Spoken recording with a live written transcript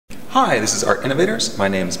Hi, this is Art Innovators. My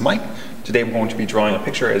name is Mike. Today we're going to be drawing a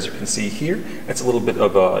picture, as you can see here. It's a little bit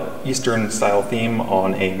of a Eastern style theme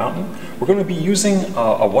on a mountain. We're going to be using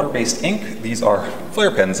a water-based ink. These are flare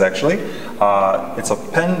pens, actually. It's a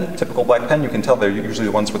pen, typical black pen. You can tell they're usually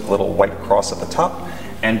the ones with the little white cross at the top.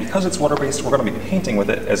 And because it's water-based, we're going to be painting with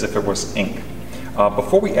it as if it was ink.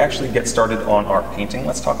 Before we actually get started on our painting,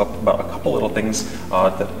 let's talk about a couple little things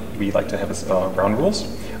that we like to have as ground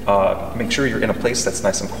rules. Make sure you're in a place that's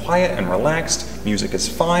nice and quiet and relaxed. Music is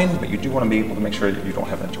fine, but you do want to be able to make sure that you don't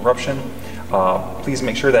have interruption. Please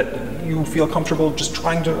make sure that you feel comfortable just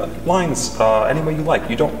trying to lines any way you like.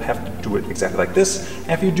 You don't have to do it exactly like this.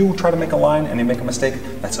 And if you do try to make a line and you make a mistake,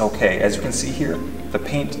 that's okay. As you can see here, the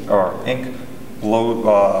paint or ink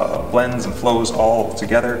blends and flows all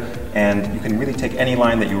together, and you can really take any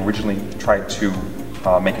line that you originally tried to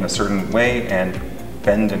make in a certain way and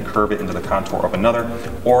bend and curve it into the contour of another,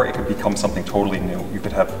 or it could become something totally new. You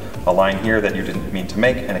could have a line here that you didn't mean to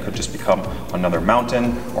make, and it could just become another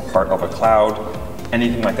mountain or part of a cloud.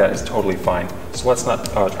 Anything like that is totally fine. So let's not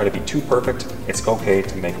try to be too perfect. It's okay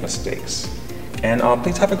to make mistakes. And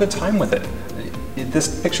please have a good time with it.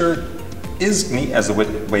 This picture is neat as the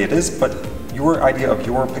way it is, but your idea of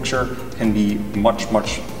your picture can be much,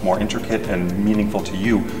 much more intricate and meaningful to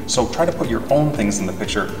you. So try to put your own things in the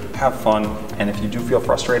picture, have fun, and if you do feel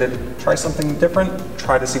frustrated, try something different.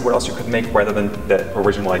 Try to see what else you could make rather than the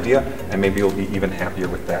original idea, and maybe you'll be even happier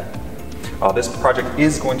with that. This project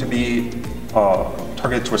is going to be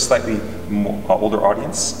targeted to a slightly older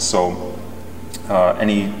audience, so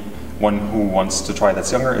anyone who wants to try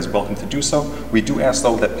that's younger is welcome to do so. We do ask,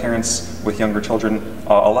 though, that parents with younger children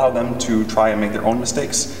allow them to try and make their own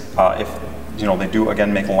mistakes. If they do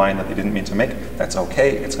again make a line that they didn't mean to make, that's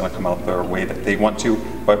okay. It's going to come out the way that they want to.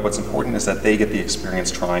 But what's important is that they get the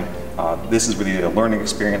experience trying. This is really a learning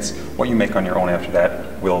experience. What you make on your own after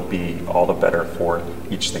that will be all the better for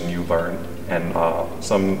each thing you learn. And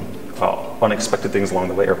some unexpected things along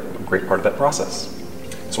the way are a great part of that process.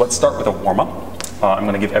 So let's start with a warm-up. I'm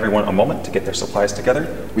going to give everyone a moment to get their supplies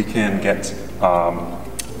together. We can get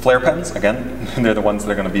flare pens, again. They're the ones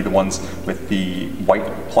that are going to be the ones with the white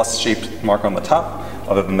plus-shaped mark on the top.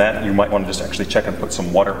 Other than that, you might want to just actually check and put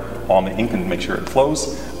some water on the ink and make sure it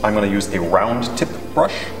flows. I'm going to use a round tip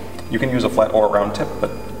brush. You can use a flat or a round tip, but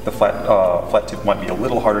the flat tip might be a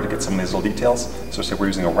little harder to get some of these little details. So say we're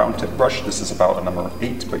using a round tip brush. This is about a number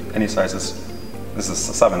 8, but any sizes, this is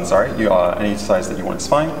a 7, sorry. Any size that you want is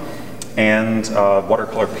fine. And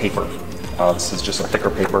watercolor paper. This is just a thicker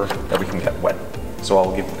paper that we can get wet. So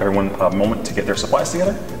I'll give everyone a moment to get their supplies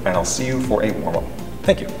together, and I'll see you for a warm-up.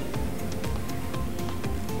 Thank you.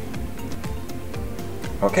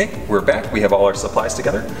 Okay, we're back. We have all our supplies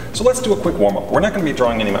together. So let's do a quick warm-up. We're not going to be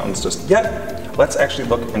drawing any mountains just yet. Let's actually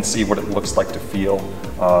look and see what it looks like to feel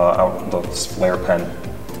out of this flare pen.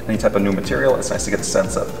 Any type of new material, it's nice to get a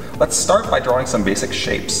sense of. Let's start by drawing some basic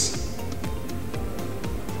shapes.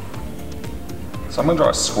 So I'm going to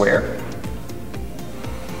draw a square.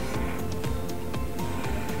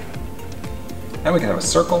 And we can have a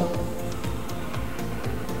circle.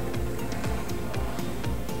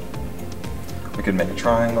 We could make a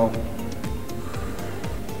triangle.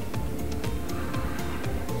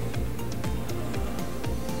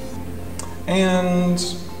 And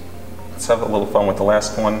let's have a little fun with the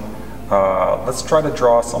last one. Let's try to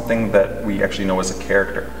draw something that we actually know as a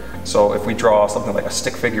character. So if we draw something like a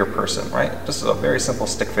stick figure person, right? Just a very simple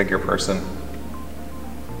stick figure person.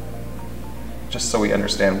 Just so we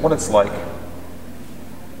understand what it's like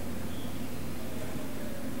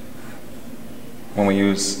when we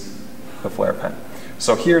use the flare pen.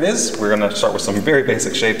 So here it is. We're going to start with some very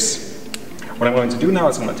basic shapes. What I'm going to do now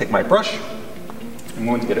is I'm going to take my brush. I'm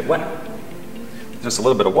going to get it wet. Just a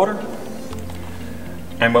little bit of water.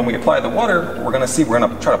 And when we apply the water, we're going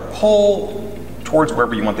to try to pull towards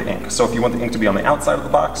wherever you want the ink. So if you want the ink to be on the outside of the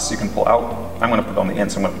box, you can pull out. I'm going to put it on the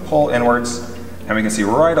end, so I'm going to pull inwards, and we can see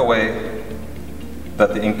right away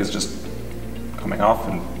that the ink is just coming off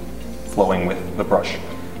and flowing with the brush.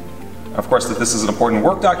 Of course, if this is an important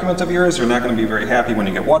work document of yours, you're not going to be very happy when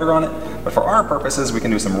you get water on it, but for our purposes, we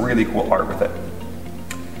can do some really cool art with it.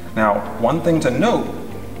 Now, one thing to note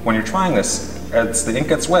when you're trying this, as the ink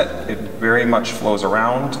gets wet, it very much flows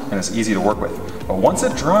around and it's easy to work with. But once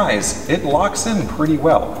it dries, it locks in pretty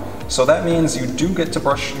well. So that means you do get to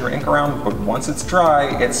brush your ink around, but once it's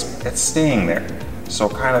dry, it's staying there. So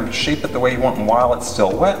kind of shape it the way you want while it's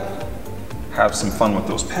still wet. Have some fun with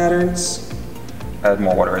those patterns. Add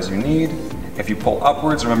more water as you need. If you pull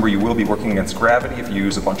upwards, remember you will be working against gravity if you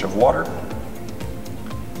use a bunch of water.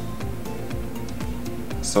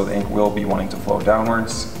 So the ink will be wanting to flow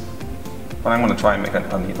downwards. but I'm going to try and make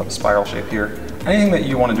a neat little spiral shape here. Anything that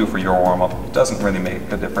you want to do for your warm-up doesn't really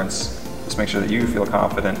make a difference. Just make sure that you feel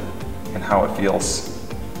confident in how it feels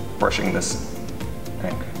brushing this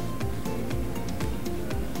ink.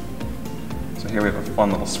 So here we have a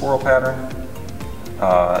fun little swirl pattern.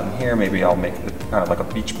 And here maybe I'll make it kind of like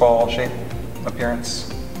a beach ball shape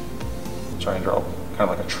appearance. Try and draw kind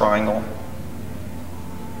of like a triangle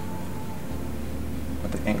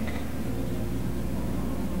with the ink.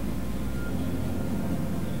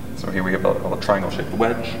 So here we have a little triangle-shaped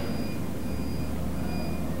wedge.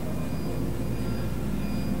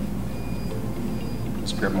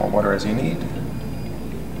 Just grab more water as you need.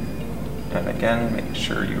 And again, make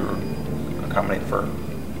sure you accommodate for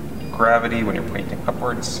gravity when you're painting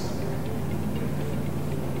upwards.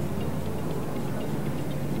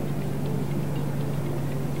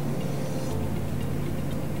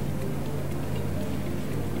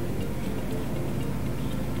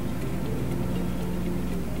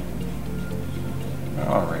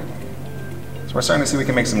 Alright, so we're starting to see we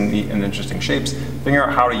can make some neat and interesting shapes. Figuring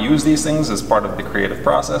out how to use these things is part of the creative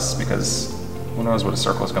process, because who knows what a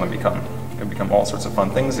circle is going to become. It can become all sorts of fun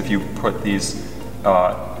things. If you put these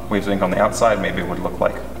waves of ink on the outside, maybe it would look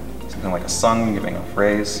like something like a sun giving a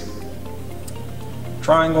phrase.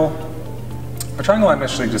 Triangle. For triangle, I'm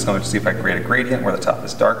actually just going to see if I can create a gradient where the top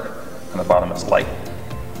is dark and the bottom is light.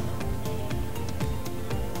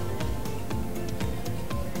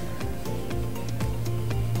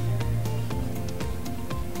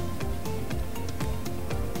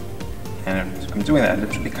 And if I'm doing that,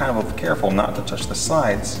 I should be kind of careful not to touch the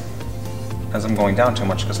sides as I'm going down too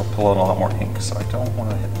much, because I'll pull out a lot more ink, so I don't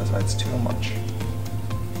want to hit the sides too much.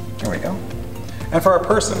 There we go. And for our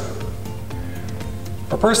person,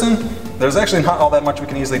 there's actually not all that much we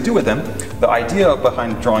can easily do with them. The idea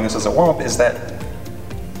behind drawing this as a warm-up is that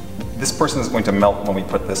this person is going to melt when we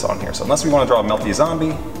put this on here. So unless we want to draw a melty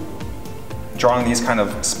zombie, drawing these kind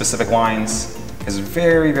of specific lines is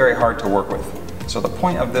very, very hard to work with. So the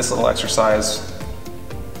point of this little exercise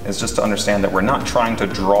is just to understand that we're not trying to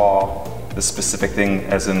draw the specific thing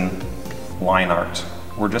as in line art.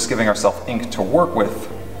 We're just giving ourselves ink to work with,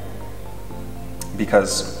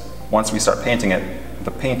 because once we start painting it,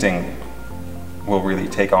 the painting will really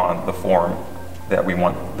take on the form that we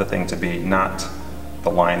want the thing to be, not the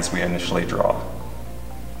lines we initially draw.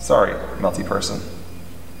 Sorry, melty person.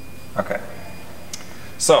 Okay,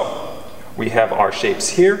 so we have our shapes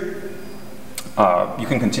here. You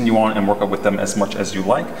can continue on and work with them as much as you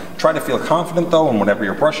like. Try to feel confident though in whatever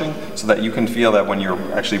you're brushing, so that you can feel that when you're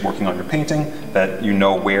actually working on your painting, that you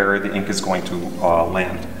know where the ink is going to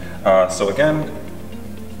land. So again,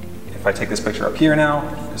 if I take this picture up here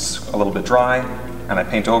now, it's a little bit dry, and I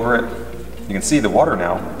paint over it, you can see the water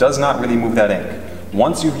now does not really move that ink.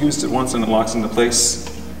 Once you've used it once and it locks into place,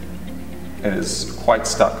 it is quite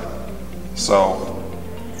stuck. So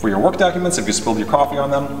for your work documents, if you spilled your coffee on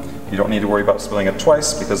them, you don't need to worry about spilling it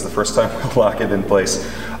twice, because the first time we'll lock it in place.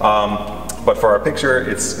 But for our picture,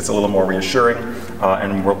 it's a little more reassuring,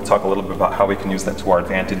 and we'll talk a little bit about how we can use that to our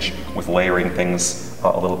advantage with layering things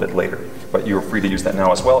a little bit later. But you're free to use that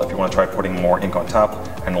now as well if you want to try putting more ink on top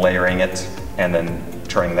and layering it, and then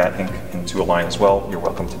turning that ink into a line as well. You're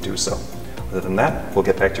welcome to do so. Other than that, we'll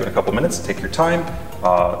get back to you in a couple minutes. Take your time,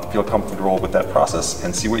 feel comfortable with that process,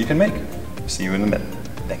 and see what you can make. See you in a minute.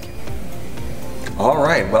 Thank you. All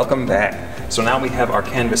right, welcome back. So now we have our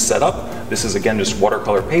canvas set up. This is again just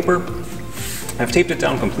watercolor paper. I've taped it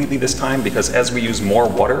down completely this time because as we use more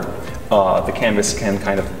water, the canvas can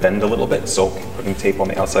kind of bend a little bit, so putting tape on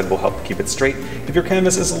the outside will help keep it straight. If your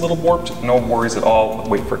canvas is a little warped, no worries at all.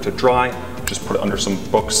 Wait for it to dry. Just put it under some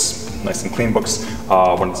books, nice and clean books,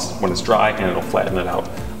 when it's dry, and it'll flatten it out.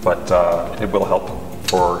 But it will help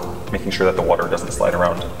for making sure that the water doesn't slide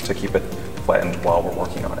around to keep it flattened while we're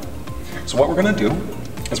working on it. So what we're going to do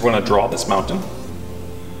is we're going to draw this mountain,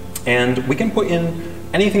 and we can put in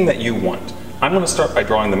anything that you want. I'm going to start by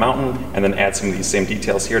drawing the mountain and then add some of these same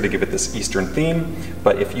details here to give it this Eastern theme.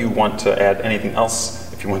 But if you want to add anything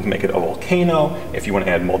else, if you want to make it a volcano, if you want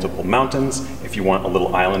to add multiple mountains, if you want a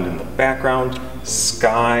little island in the background,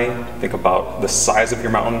 sky, think about the size of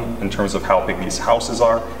your mountain in terms of how big these houses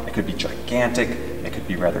are. It could be gigantic, it could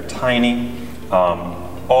be rather tiny.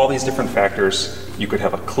 All these different factors. You could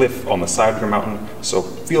have a cliff on the side of your mountain, so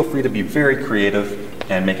feel free to be very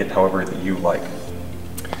creative and make it however that you like.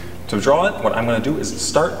 To draw it, what I'm going to do is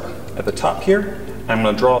start at the top here. I'm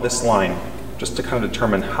going to draw this line just to kind of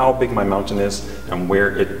determine how big my mountain is and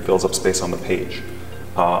where it fills up space on the page.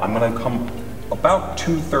 I'm going to come about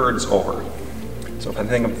 2/3 over. So if I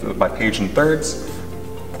think of my page in thirds,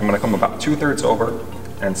 I'm going to come about 2/3 over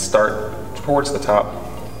and start towards the top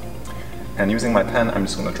And using my pen, I'm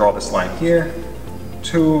just going to draw this line here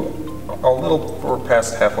to a little, we're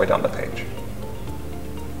past halfway down the page.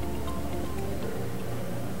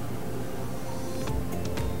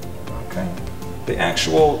 Okay. The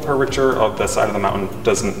actual curvature of the side of the mountain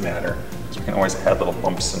doesn't matter, because we can always add little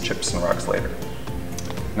bumps and chips and rocks later.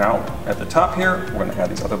 Now, at the top here, we're going to add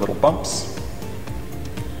these other little bumps.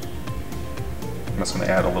 I'm just going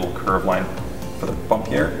to add a little curved line for the bump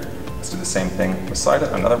here. Let's do the same thing beside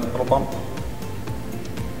it, another little bump.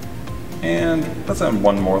 And let's add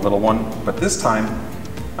one more little one, but this time,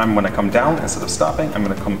 I'm going to come down instead of stopping. I'm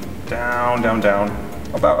going to come down, down, down,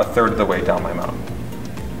 about a third of the way down my mountain.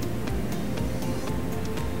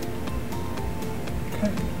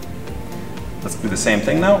 Okay. Let's do the same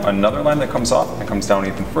thing now. Another line that comes off and comes down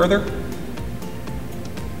even further.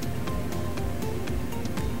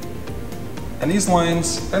 And these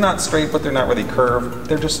lines, they're not straight, but they're not really curved.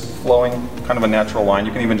 They're just flowing, kind of a natural line.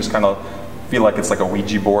 You can even just kind of feel like it's like a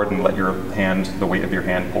Ouija board and let your hand, the weight of your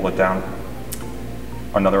hand, pull it down.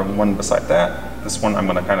 Another one beside that. This one I'm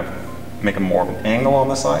going to kind of make a more of an angle on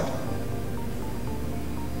the side.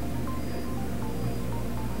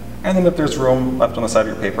 And then if there's room left on the side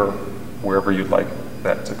of your paper, wherever you'd like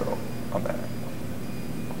that to go on that.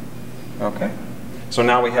 Okay, so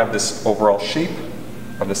now we have this overall shape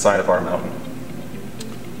of the side of our mountain.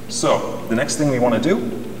 So the next thing we want to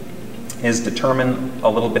do is determine a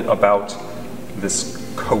little bit about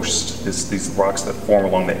this coast, these rocks that form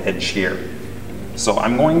along the edge here. So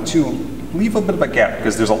I'm going to leave a bit of a gap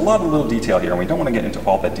because there's a lot of little detail here and we don't want to get into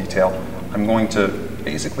all that detail. I'm going to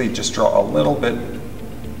basically just draw a little bit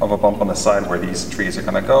of a bump on the side where these trees are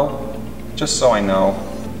going to go, just so I know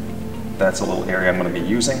that's a little area I'm going to be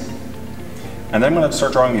using. And then I'm going to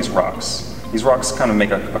start drawing these rocks. These rocks kind of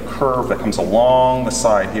make a curve that comes along the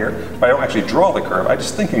side here, but I don't actually draw the curve, I'm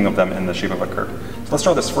just thinking of them in the shape of a curve. So let's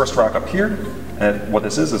draw this first rock up here, and what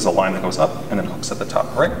this is a line that goes up and then hooks at the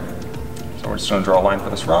top, right? So we're just going to draw a line for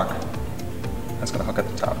this rock, that's going to hook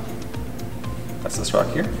at the top. That's this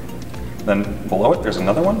rock here. Then below it there's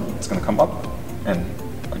another one, it's going to come up and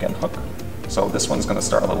again hook. So this one's going to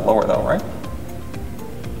start a little lower though, right?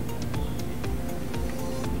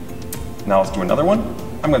 Now let's do another one.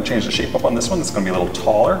 I'm going to change the shape up on this one. It's going to be a little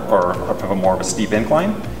taller or have a more of a steep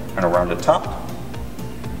incline and a rounded top.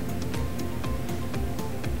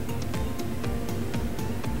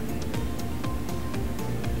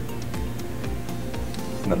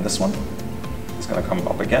 And then this one is going to come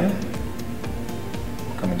up again,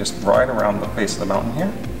 coming just right around the face of the mountain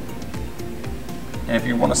here. And if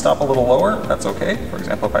you want to stop a little lower, that's okay. For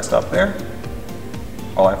example, if I stop there,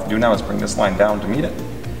 all I have to do now is bring this line down to meet it.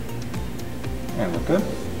 And we're good.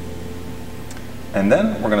 And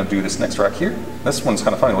then we're going to do this next rock here. This one's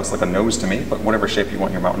kind of funny, it looks like a nose to me, but whatever shape you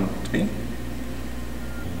want your mountain to be.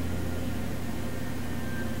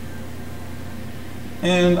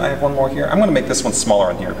 And I have one more here. I'm going to make this one smaller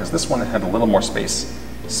in here because this one had a little more space.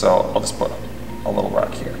 So I'll just put a little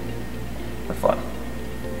rock here for fun.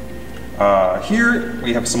 Here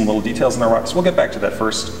we have some little details in our rocks. We'll get back to that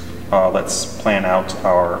first. Let's plan out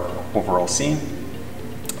our overall scene.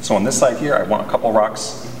 So on this side here, I want a couple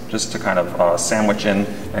rocks just to kind of sandwich in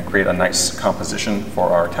and create a nice composition for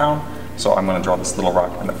our town. So I'm going to draw this little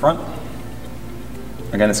rock in the front.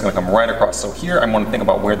 Again, it's going to come right across. So here I want to think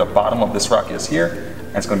about where the bottom of this rock is here.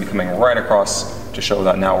 And it's going to be coming right across to show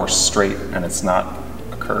that now we're straight and it's not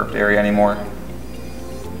a curved area anymore.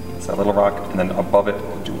 It's that little rock, and then above it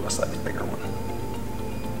we'll do a slightly bigger one.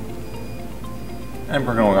 And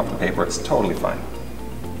we're going off the paper, it's totally fine.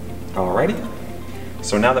 Alrighty.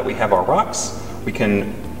 So now that we have our rocks, we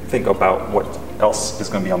can think about what else is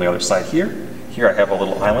going to be on the other side here. Here I have a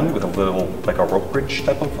little island with a little, like a rope bridge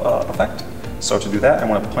type of effect. So to do that, I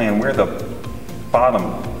want to plan where the bottom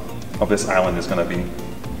of this island is going to be.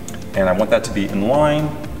 And I want that to be in line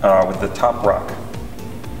with the top rock.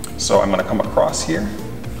 So I'm going to come across here.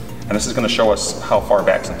 And this is going to show us how far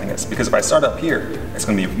back something is. Because if I start up here, it's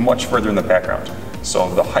going to be much further in the background.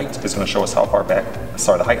 So the height is going to show us how far back,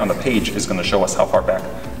 sorry, the height on the page is going to show us how far back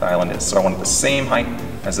the island is. So I want the same height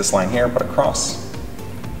as this line here, but across.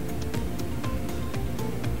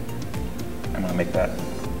 I'm going to make that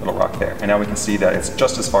little rock there. And now we can see that it's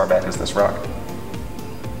just as far back as this rock.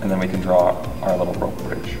 And then we can draw our little rope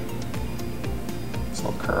bridge. This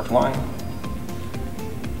little curved line.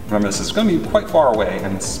 Remember, this is going to be quite far away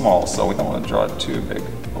and small, so we don't want to draw it too big.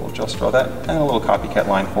 We'll just draw that and a little copycat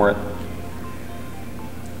line for it.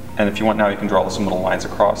 And if you want now, you can draw some little lines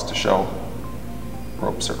across to show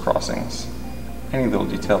ropes or crossings. Any little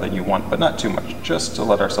detail that you want, but not too much, just to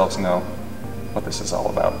let ourselves know what this is all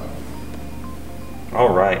about.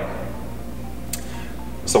 All right.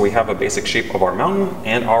 So we have a basic shape of our mountain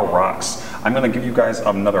and our rocks. I'm going to give you guys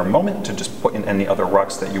another moment to just put in any other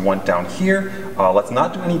rocks that you want down here. Let's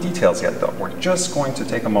not do any details yet though. We're just going to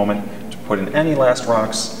take a moment to put in any last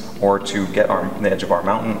rocks or to get the edge of our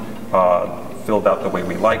mountain filled out the way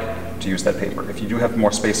we like to use that paper. If you do have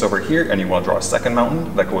more space over here and you want to draw a second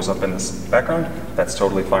mountain that goes up in this background, that's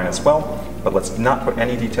totally fine as well. But let's not put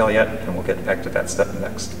any detail yet, and we'll get back to that step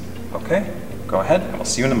next. Okay, go ahead and we'll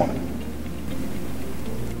see you in a moment.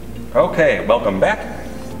 Okay, welcome back.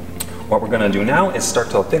 What we're going to do now is start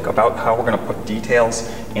to think about how we're going to put details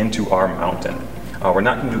into our mountain. We're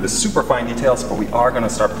not going to do the super fine details, but we are going to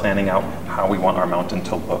start planning out how we want our mountain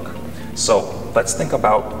to look. So let's think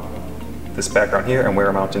about this background here and where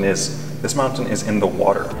our mountain is. This mountain is in the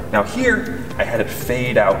water. Now here, I had it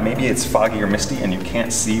fade out. Maybe it's foggy or misty and you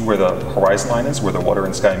can't see where the horizon line is, where the water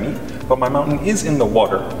and sky meet, but my mountain is in the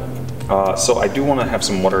water. So I do want to have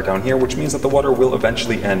some water down here, which means that the water will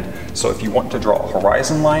eventually end. So if you want to draw a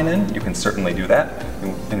horizon line in, you can certainly do that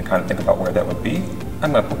and kind of think about where that would be.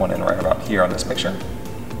 I'm going to put one in right about here on this picture.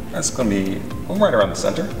 That's going to be right around the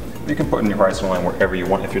center. You can put in your horizon line wherever you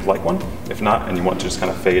want if you'd like one. If not, and you want to just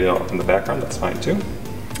kind of fade it out in the background, that's fine too.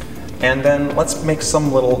 And then let's make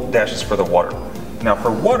some little dashes for the water. Now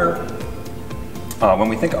for water, when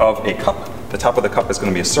we think of a cup, the top of the cup is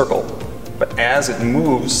going to be a circle. But as it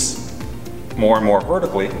moves more and more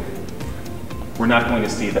vertically, we're not going to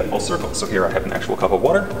see that full circle. So here I have an actual cup of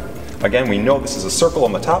water. Again, we know this is a circle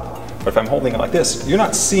on the top, but if I'm holding it like this, you're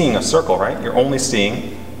not seeing a circle, right? You're only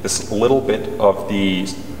seeing this little bit of the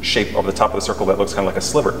shape of the top of the circle that looks kind of like a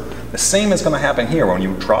sliver. The same is going to happen here when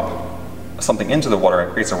you drop something into the water and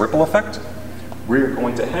it creates a ripple effect. We're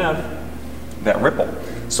going to have that ripple.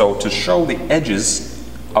 So to show the edges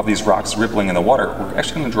of these rocks rippling in the water, we're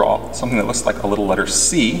actually going to draw something that looks like a little letter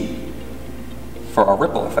C for our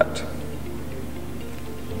ripple effect.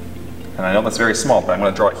 And I know that's very small, but I'm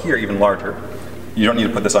going to draw it here even larger. You don't need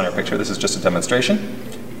to put this on your picture, this is just a demonstration.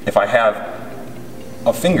 If I have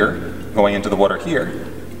a finger going into the water here,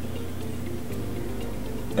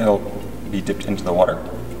 it'll be dipped into the water.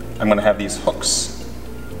 I'm going to have these hooks,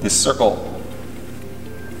 this circle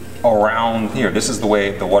around here. This is the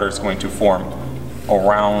way the water is going to form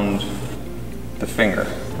around the finger,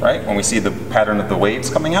 right? When we see the pattern of the waves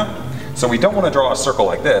coming out. So we don't want to draw a circle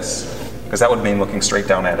like this, because that would mean looking straight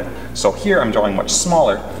down at it. So here I'm drawing much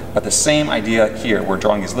smaller, but the same idea here. We're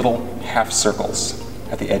drawing these little half circles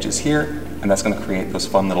at the edges here, and that's going to create those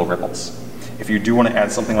fun little ripples. If you do want to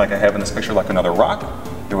add something like I have in this picture, like another rock,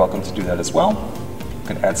 you're welcome to do that as well. You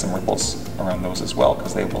can add some ripples around those as well,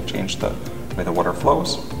 because they will change the way the water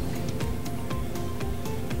flows.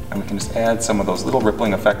 And we can just add some of those little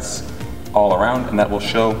rippling effects all around, and that will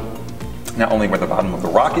show not only where the bottom of the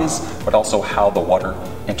rock is, but also how the water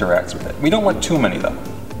interacts with it. We don't want too many though.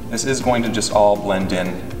 This is going to just all blend in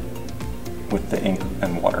with the ink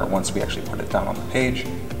and water once we actually put it down on the page.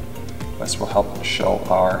 This will help show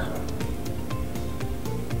our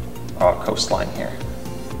coastline here.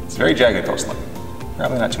 It's a very jagged coastline.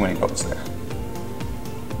 Probably not too many boats there.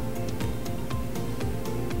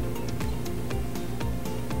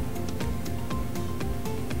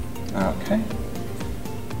 Okay.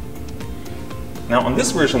 Now on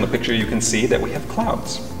this version of the picture you can see that we have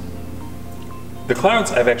clouds. The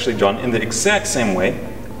clouds I've actually drawn in the exact same way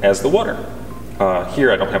as the water.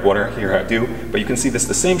 Here I don't have water, here I do, but you can see this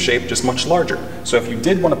the same shape, just much larger. So if you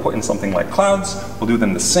did want to put in something like clouds, we'll do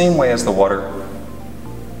them the same way as the water,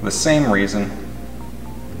 for the same reason.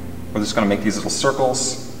 We're just going to make these little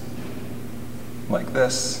circles, like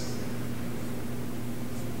this.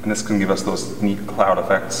 And this can give us those neat cloud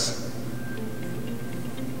effects.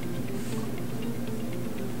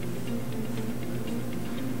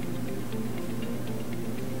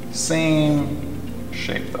 Same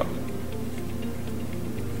shape though.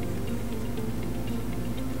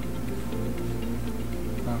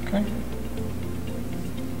 Okay.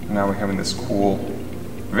 Now we're having this cool,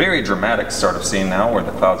 very dramatic sort of scene now where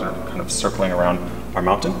the clouds are kind of circling around our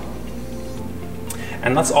mountain.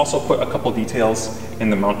 And let's also put a couple details in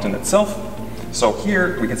the mountain itself. So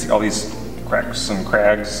here we can see all these cracks and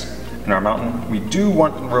crags in our mountain. We do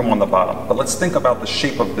want room on the bottom, but let's think about the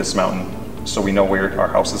shape of this mountain so we know where our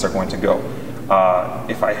houses are going to go.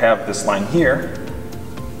 If I have this line here,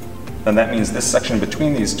 then that means this section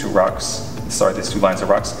between these two rocks, sorry, these two lines of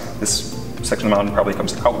rocks, this section of the mountain probably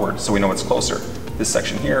comes outward, so we know it's closer. This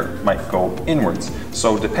section here might go inwards.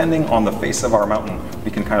 So depending on the face of our mountain, we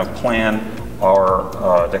can kind of plan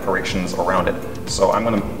our decorations around it. So I'm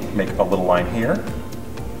going to make a little line here,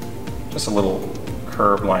 just a little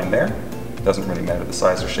curved line there. Doesn't really matter the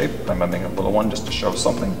size or shape, but I'm going to make a little one just to show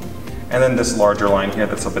something. And then this larger line here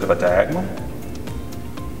that's a bit of a diagonal.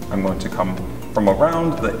 I'm going to come from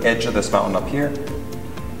around the edge of this mountain up here,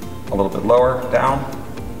 a little bit lower, down,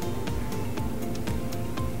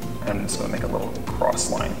 and I'm just going to make a little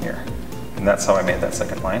cross line here. And that's how I made that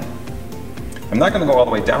second line. I'm not going to go all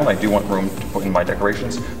the way down. I do want room to put in my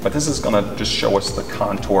decorations, but this is going to just show us the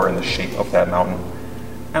contour and the shape of that mountain.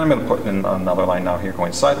 And I'm going to put in another line now here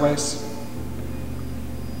going sideways.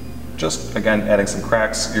 Just, again, adding some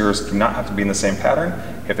cracks. Yours do not have to be in the same pattern.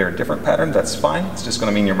 If they're a different pattern, that's fine. It's just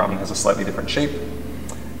going to mean your mountain has a slightly different shape.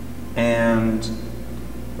 And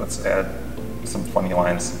let's add some funny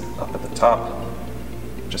lines up at the top,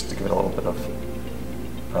 just to give it a little bit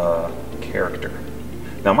of character.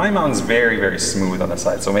 Now my mountain's very, very smooth on the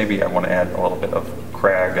side, so maybe I want to add a little bit of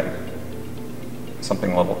crag and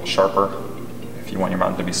something a little sharper. If you want your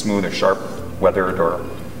mountain to be smooth or sharp, weathered, or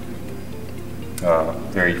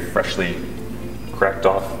very freshly cracked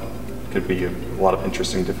off, could be a lot of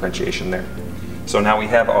interesting differentiation there. So now we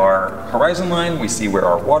have our horizon line, we see where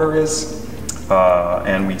our water is,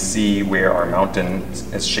 and we see where our mountain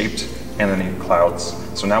is shaped, and then the clouds.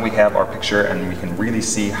 So now we have our picture and we can really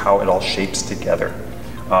see how it all shapes together.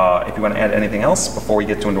 If you want to add anything else before we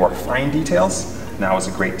get into our fine details, now is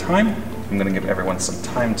a great time. I'm going to give everyone some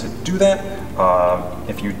time to do that.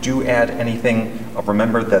 If you do add anything,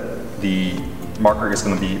 remember that the marker is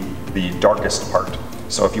going to be the darkest part.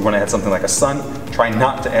 So if you want to add something like a sun, try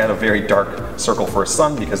not to add a very dark circle for a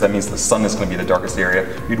sun, because that means the sun is going to be the darkest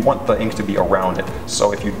area. You'd want the ink to be around it.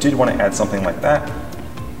 So if you did want to add something like that,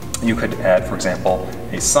 you could add, for example,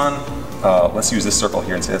 a sun. Let's use this circle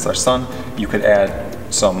here and say that's our sun. You could add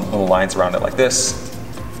some little lines around it like this.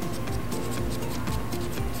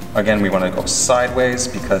 Again, we want to go sideways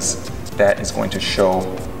because that is going to show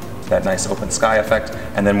that nice open sky effect.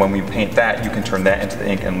 And then when we paint that, you can turn that into the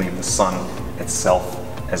ink and leave the sun itself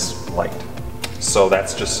as light. So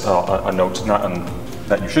that's just a note, not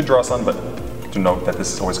that you should draw a sun, but to note that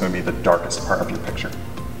this is always going to be the darkest part of your picture.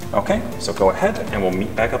 Okay, so go ahead and we'll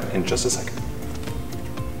meet back up in just a second.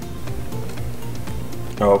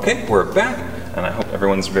 Okay, we're back, and I hope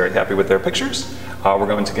everyone's very happy with their pictures. We're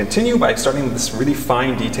going to continue by starting with this really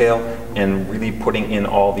fine detail and really putting in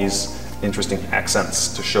all these interesting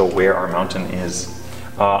accents to show where our mountain is.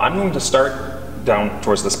 I'm going to start down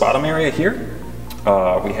towards this bottom area here.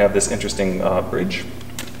 We have this interesting bridge.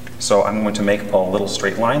 So I'm going to make a little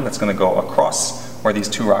straight line that's going to go across where these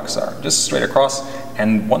two rocks are, just straight across.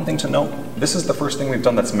 And one thing to note, this is the first thing we've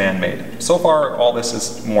done that's man-made. So far, all this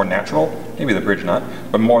is more natural, maybe the bridge not,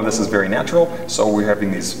 but more of this is very natural. So we're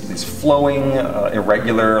having these flowing,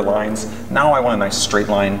 irregular lines. Now I want a nice straight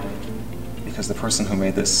line, because the person who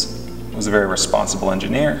made this was a very responsible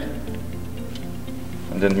engineer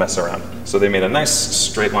and didn't mess around. So they made a nice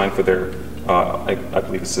straight line for their, I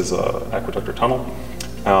believe this is an aqueduct or tunnel.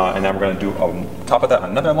 And now we're going to do on top of that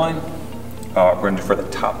another line. We're going to do for the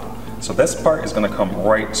top. So this part is going to come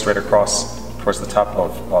right straight across towards the top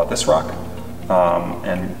of this rock.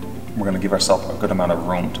 And we're going to give ourselves a good amount of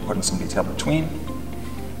room to put in some detail between.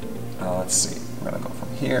 Let's see, we're going to go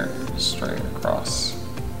from here straight across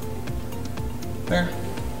there.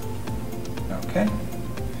 Okay.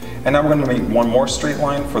 And now we're going to make one more straight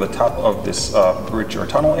line for the top of this bridge or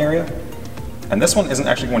tunnel area. And this one isn't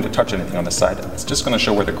actually going to touch anything on the side. It's just going to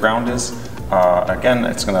show where the ground is. Again,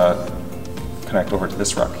 it's going to connect over to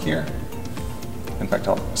this rock here. In fact,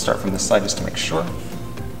 I'll start from this side just to make sure.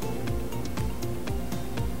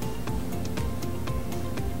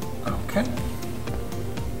 Okay.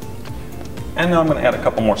 And now I'm going to add a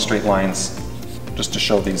couple more straight lines just to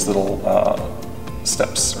show these little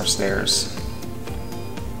steps or stairs.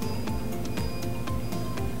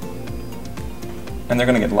 And they're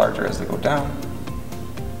going to get larger as they go down.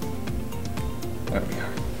 There we are.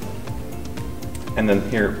 And then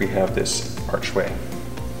here we have this archway.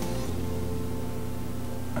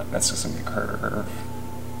 That's just going to be a curve.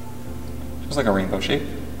 Just like a rainbow shape,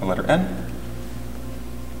 a letter N.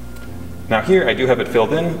 Now here I do have it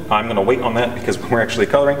filled in. I'm going to wait on that because when we're actually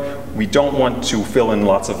coloring, we don't want to fill in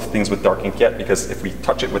lots of things with dark ink yet, because if we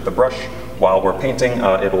touch it with the brush while we're painting,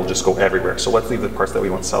 it will just go everywhere. So let's leave the parts that we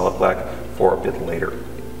want solid black for a bit later.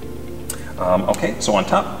 Okay, so on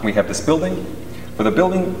top we have this building. For the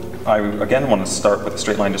building, I again want to start with a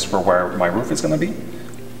straight line just for where my roof is going to be.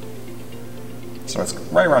 So it's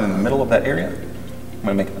right around in the middle of that area. I'm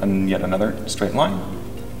going to make yet another straight line.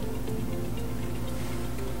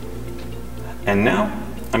 And now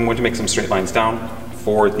I'm going to make some straight lines down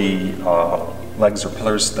for the legs or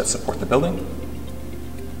pillars that support the building.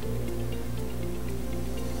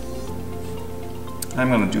 I'm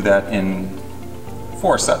going to do that in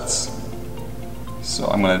 4 sets. So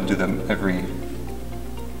I'm going to do them every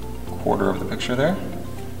quarter of the picture there.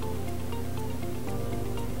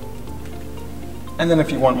 And then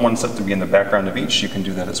if you want one set to be in the background of each, you can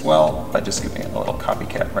do that as well by just giving it a little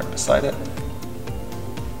copycat right beside it.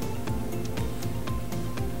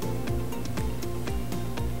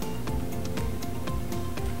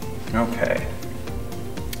 Okay.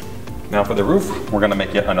 Now for the roof, we're going to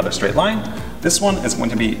make yet another straight line. This one is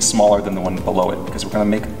going to be smaller than the one below it because we're going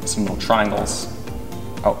to make some little triangles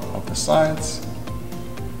out of the sides.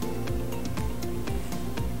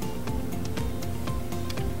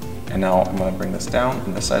 And now I'm going to bring this down,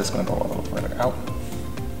 and this side is going to go a little further out.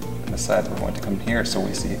 And this side we're going to come here so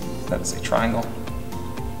we see that it's a triangle.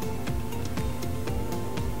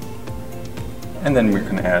 And then we're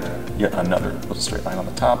going to add yet another little straight line on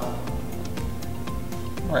the top.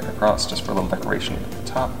 Right across, just for a little decoration at the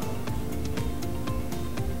top.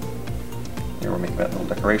 Here we're making that little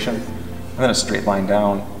decoration. And then a straight line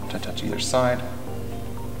down to touch either side.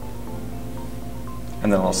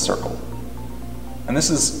 And then a little circle. And this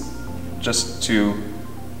is just to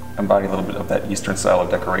embody a little bit of that Eastern style of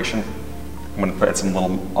decoration. I'm going to add some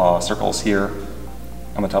little circles here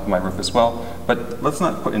on the top of my roof as well. But let's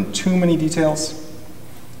not put in too many details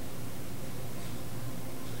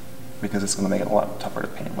because it's going to make it a lot tougher to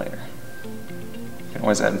paint later. You can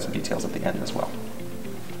always add in some details at the end as well.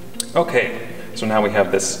 Okay, so now we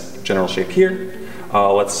have this general shape here.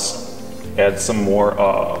 Let's add some more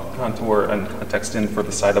contour and text in for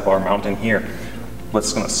the side of our mountain here.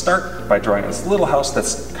 Let's going to start by drawing this little house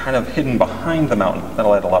that's kind of hidden behind the mountain.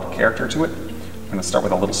 That'll add a lot of character to it. I'm going to start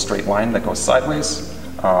with a little straight line that goes sideways.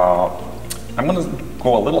 I'm going to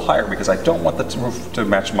go a little higher because I don't want the roof to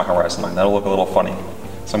match my horizon line. That'll look a little funny.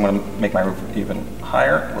 So I'm going to make my roof even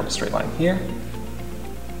higher, a little straight line here.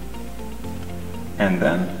 And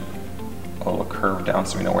then a little curve down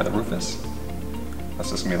so we know where the roof is.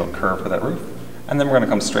 That's just going to be a little curve for that roof. And then we're going to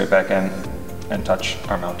come straight back in and touch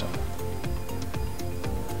our mountain.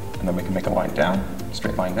 And then we can make a line down,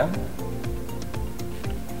 straight line down.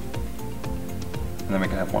 And then we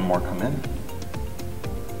can have one more come in,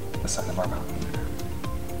 the side of our mountain.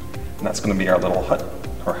 And that's going to be our little hut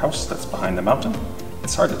or house that's behind the mountain.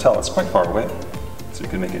 It's hard to tell, it's quite far away, so you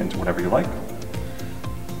can make it into whatever you like.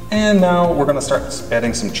 And now we're going to start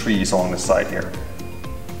adding some trees along the side here.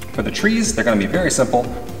 For the trees, they're going to be very simple.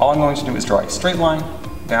 All I'm going to do is draw a straight line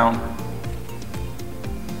down,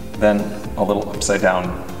 then a little upside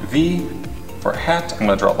down V for a hat. I'm going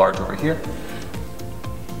to draw large over here.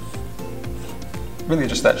 Really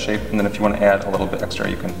just that shape, and then if you want to add a little bit extra,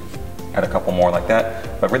 you can add a couple more like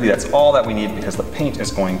that. But really that's all that we need because the paint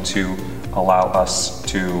is going to allow us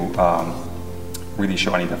to really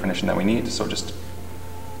show any definition that we need. So just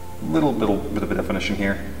a little bit of a definition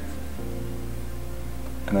here.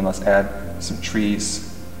 And then let's add some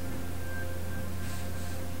trees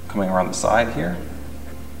coming around the side here.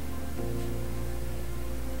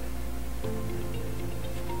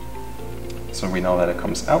 So we know that it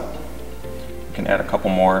comes out. We can add a couple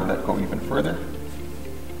more that go even further.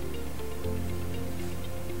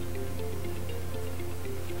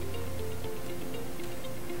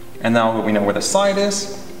 And now that we know where the side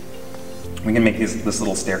is, we can make this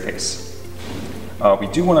little staircase. We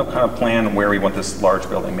do want to kind of plan where we want this large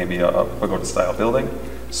building, maybe a pagoda style building.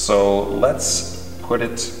 So let's put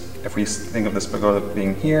it, if we think of this pagoda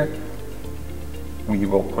being here, we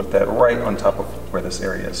will put that right on top of where this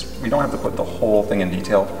area is. We don't have to put the whole thing in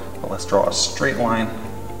detail, but let's draw a straight line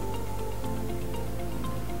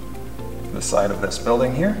to the side of this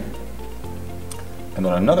building here. And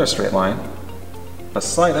then another straight line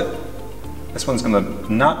beside it. This one's going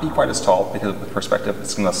to not be quite as tall because of the perspective.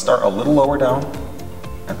 It's going to start a little lower down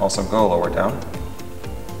and also go lower down.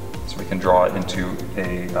 So we can draw it into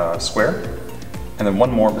a square. And then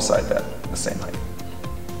one more beside that, the same height.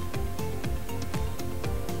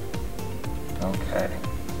 Okay,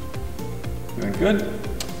 doing good.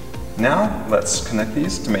 Now let's connect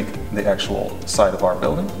these to make the actual side of our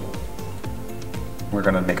building. We're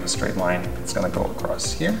going to make a straight line. It's going to go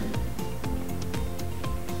across here.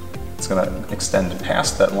 It's going to extend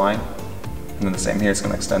past that line, and then the same here, it's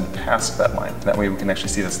going to extend past that line. That way we can actually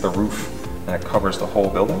see that's the roof, and it covers the whole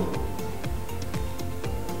building.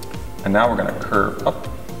 And now we're going to curve up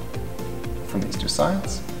from these two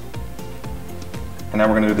sides. And now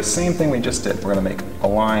we're going to do the same thing we just did. We're going to make a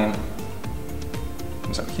line that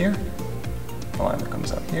comes out here, a line that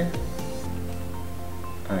comes out here,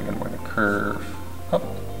 and again we're going to curve up.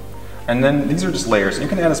 And then these are just layers. You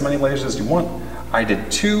can add as many layers as you want. I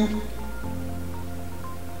did 2,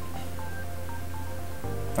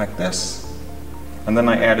 like this, and then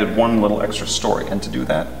I added one little extra story. And to do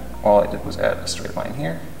that, all I did was add a straight line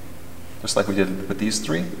here, just like we did with these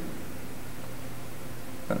three.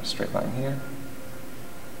 Then a straight line here,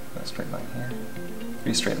 then a straight line here,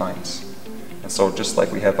 3 straight lines. And so just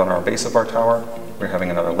like we have on our base of our tower, we're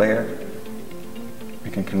having another layer.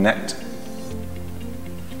 We can connect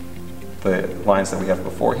the lines that we have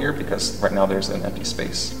before here because right now there's an empty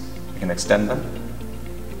space. We can extend them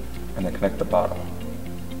and then connect the bottom.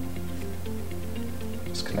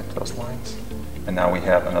 Just connect those lines. And now we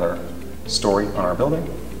have another story on our building.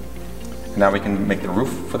 And now we can make the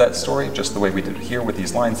roof for that story just the way we did here with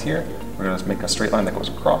these lines here. We're going to make a straight line that goes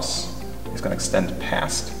across. It's going to extend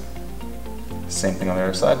past. Same thing on the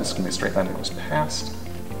other side. This is going to be a straight line that goes past.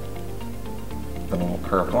 Then a little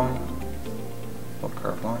curved line. A little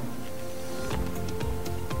curved line.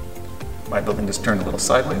 My building just turned a little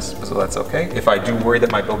sideways, so that's okay. If I do worry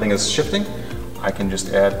that my building is shifting, I can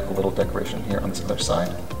just add a little decoration here on this other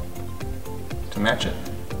side to match it.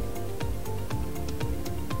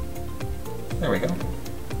 There we go.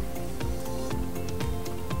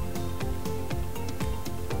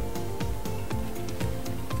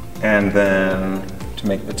 And then to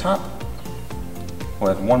make the top,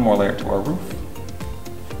 we'll add one more layer to our roof.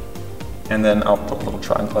 And then I'll put a little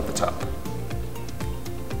triangle at the top.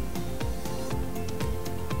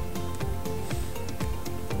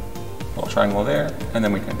 Little triangle there, and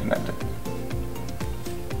then we can connect it.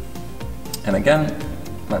 And again,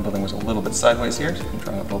 my building was a little bit sideways here, so I'm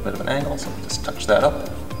trying a little bit of an angle, so I'll just touch that up.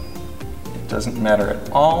 It doesn't matter at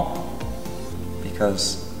all,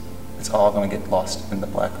 because it's all going to get lost in the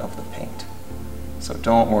black of the paint. So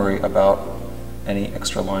don't worry about any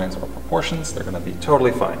extra lines or proportions, they're going to be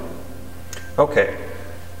totally fine. Okay,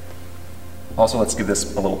 also let's give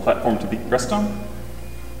this a little platform to rest on.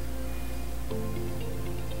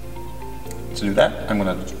 To do that, I'm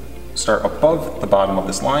going to start above the bottom of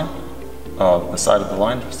this line, the side of the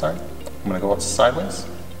line, sorry. I'm going to go out sideways.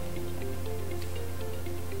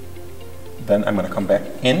 Then I'm going to come back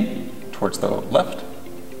in towards the left,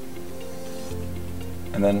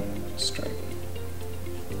 and then straight.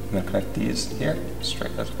 And then connect these here,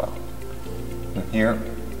 straight as well. And here,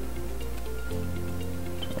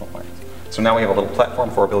 2 little lines. So now we have a little platform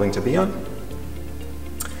for our building to be on.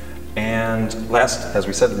 And last, as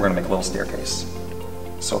we said, we're going to make a little staircase.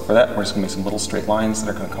 So for that, we're just going to make some little straight lines that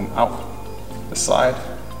are going to come out the side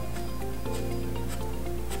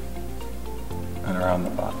and around the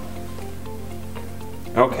bottom.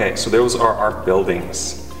 Okay, so those are our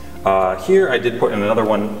buildings. Here I did put in another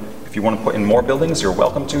one. If you want to put in more buildings, you're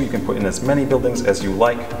welcome to. You can put in as many buildings as you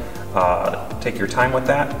like. Take your time with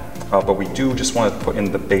that. But we do just want to put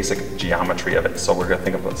in the basic geometry of it. So we're going to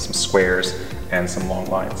think about some squares and some long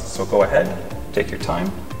lines. So go ahead, take your time,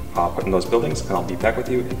 put in those buildings, and I'll be back with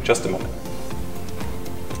you in just a moment.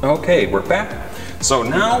 Okay, we're back. So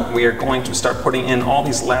now we are going to start putting in all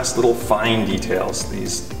these last little fine details,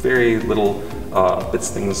 these very little bits,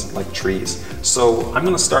 things like trees. So I'm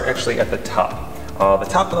going to start actually at the top. The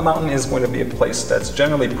top of the mountain is going to be a place that's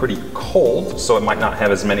generally pretty cold, so it might not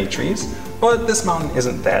have as many trees, but this mountain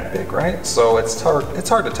isn't that big, right? So it's hard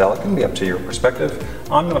to tell. It can be up to your perspective.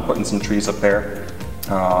 I'm going to put in some trees up there,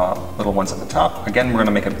 little ones at the top. Again, we're going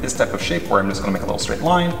to make this type of shape where I'm just going to make a little straight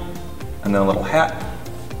line, and then a little hat.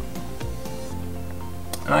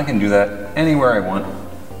 And I can do that anywhere I want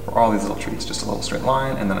for all these little trees. Just a little straight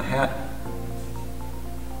line, and then a hat.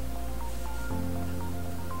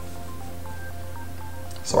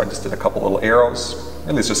 So I just did a couple little arrows.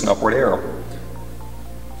 Really, it's just an upward arrow.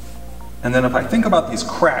 And then if I think about these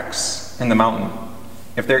cracks in the mountain,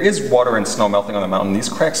 if there is water and snow melting on the mountain, these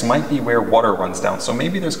cracks might be where water runs down. So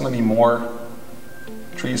maybe there's going to be more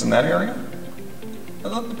trees in that area.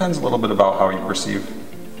 That depends a little bit about how you perceive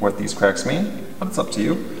what these cracks mean, but it's up to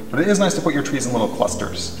you. But it is nice to put your trees in little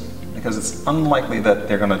clusters, because it's unlikely that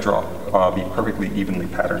they're going to be perfectly evenly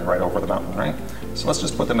patterned right over the mountain, right? So let's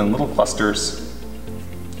just put them in little clusters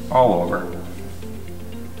all over,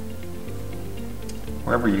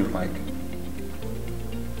 wherever you like.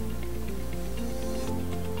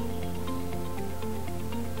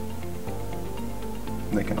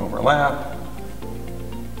 They can overlap.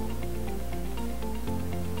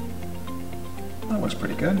 That looks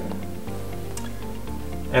pretty good.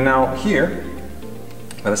 And now here,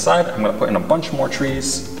 by the side, I'm going to put in a bunch more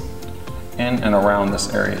trees in and around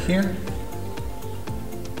this area here.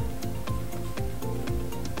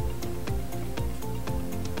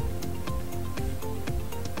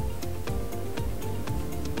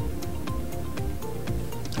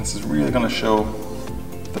 This is really going to show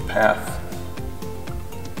the path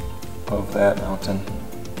of that mountain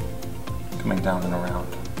coming down and around.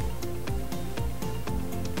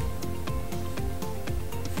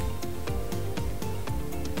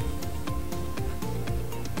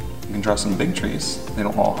 You can draw some big trees. They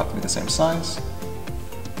don't all have to be the same size.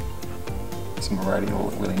 Some variety will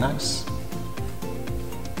look really nice.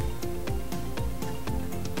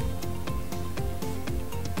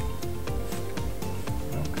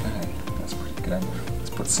 Okay, that's pretty good. Let's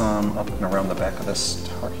put some up and around the back of this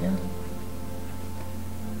tower here.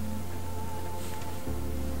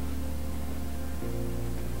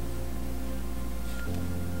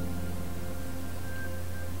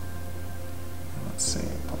 Let's see,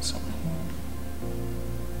 put some here.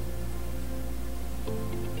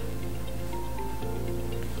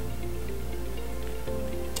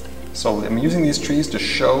 So I'm using these trees to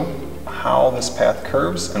show how this path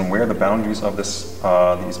curves and where the boundaries of this,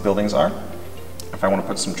 these buildings are. If I want to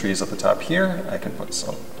put some trees at the top here, I can put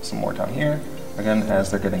some more down here. Again, as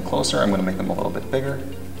they're getting closer, I'm going to make them a little bit bigger.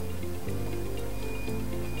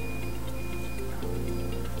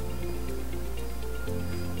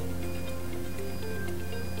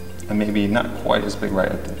 And maybe not quite as big right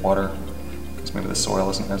at the water, because maybe the soil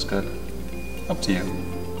isn't as good. Up to you.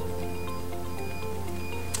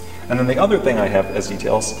 And then the other thing I have as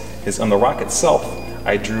details is on the rock itself,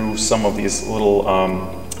 I drew some of these little,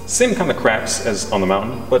 same kind of cracks as on the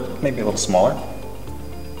mountain, but maybe a little smaller.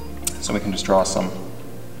 So we can just draw some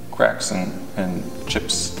cracks and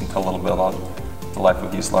chips and tell a little bit about the life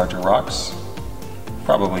of these larger rocks.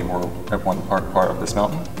 Probably were at one part of this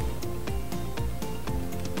mountain.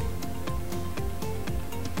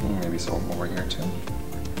 Maybe some over here too.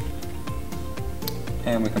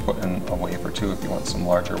 And we can put in a wave or two if you want some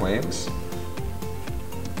larger waves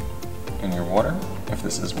in your water, if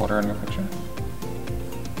this is water in your picture.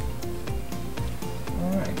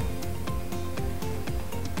 Alright.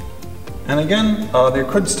 And again, there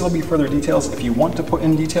could still be further details. If you want to put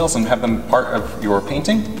in details and have them part of your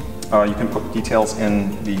painting, you can put details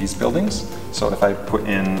in these buildings. So if I put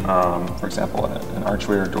in, for example, an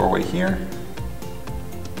archway or doorway here,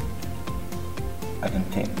 I can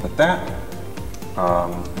paint with that.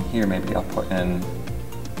 And here maybe I'll put in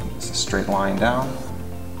a straight line down,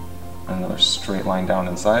 and another straight line down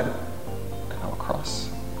inside, and I'll cross,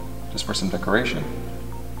 just for some decoration.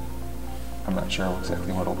 I'm not sure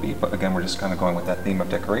exactly what it'll be, but again, we're just kind of going with that theme of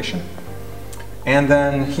decoration. And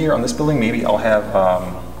then here on this building, maybe I'll have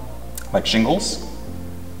like shingles.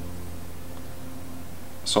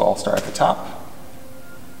 So I'll start at the top,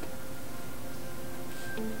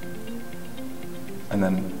 and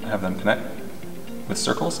then have them connect with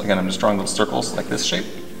circles. Again, I'm just drawing little circles like this shape,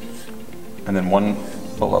 and then one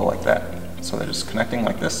below like that. So they're just connecting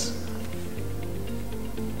like this.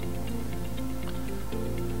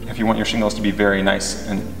 If you want your shingles to be very nice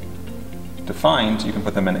and defined, you can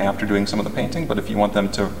put them in after doing some of the painting, but if you want them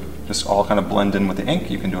to just all kind of blend in with the ink,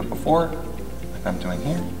 you can do it before, like I'm doing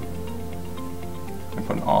here. I'm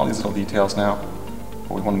putting all these little details now,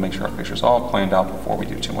 but we want to make sure our picture's all planned out before we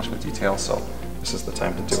do too much with detail, so this is the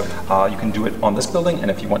time to do it. You can do it on this building, and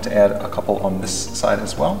if you want to add a couple on this side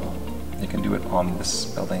as well, you can do it on this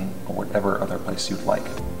building or whatever other place you'd like.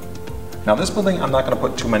 Now this building, I'm not going to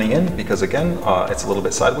put too many in because again, it's a little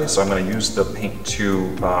bit sideways, so I'm going to use the paint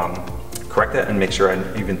to correct that and make sure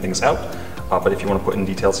I even things out. But if you want to put in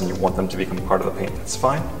details and you want them to become part of the paint, that's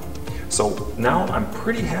fine. So now I'm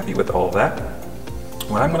pretty happy with all of that.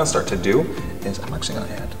 What I'm going to start to do is I'm actually going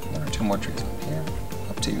to add one or two more trees up here.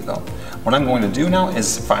 Up to you though. What I'm going to do now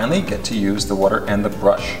is finally get to use the water and the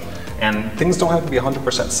brush. And things don't have to be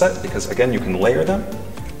 100% set because again, you can layer them.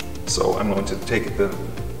 So I'm going to take the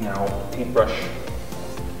now paintbrush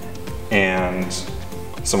and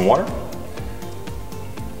some water.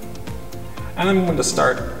 And I'm going to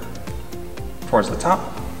start towards the top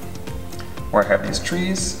where I have these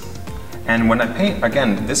trees. And when I paint,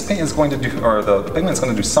 again, this paint is going to do, or the pigment is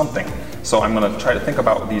going to do something. So I'm going to try to think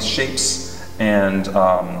about these shapes and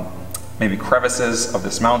maybe crevices of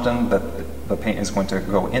this mountain that the paint is going to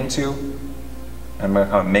go into. I'm going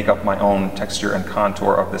to kind of make up my own texture and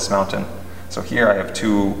contour of this mountain. So here I have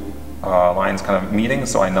two lines kind of meeting,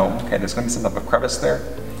 so I know, okay, there's going to be some type of crevice there.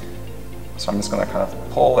 So I'm just going to kind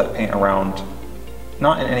of pull that paint around,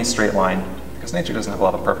 not in any straight line, because nature doesn't have a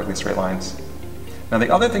lot of perfectly straight lines. Now the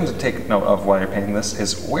other thing to take note of while you're painting this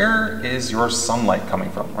is where is your sunlight coming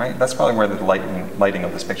from, right? That's probably where the lighting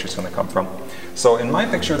of this picture is going to come from. So in my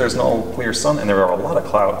picture there's no clear sun and there are a lot of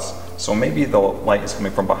clouds. So maybe the light is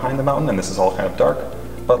coming from behind the mountain and this is all kind of dark.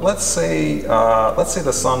 But let's say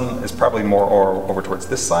the sun is probably more over towards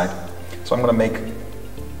this side. So I'm going to make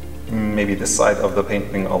maybe this side of the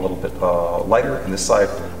painting a little bit lighter and this side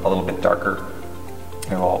a little bit darker.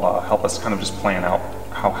 It will help us kind of just plan out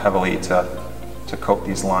how heavily to coat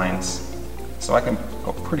these lines. So I can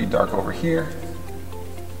go pretty dark over here.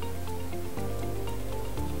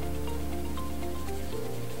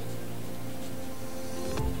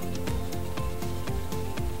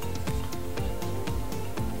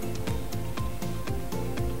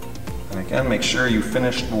 Again, make sure you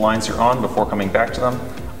finish the lines you're on before coming back to them.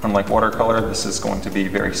 Unlike watercolor, this is going to be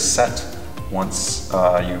very set. Once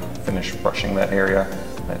you finish brushing that area,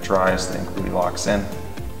 and it dries, the ink really locks in.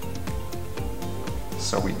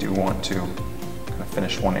 So we do want to kind of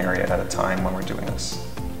finish one area at a time when we're doing this.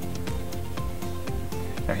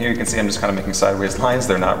 Now here you can see I'm just kind of making sideways lines.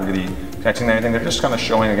 They're not really connecting to anything. They're just kind of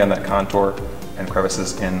showing again that contour and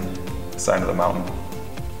crevices in the side of the mountain.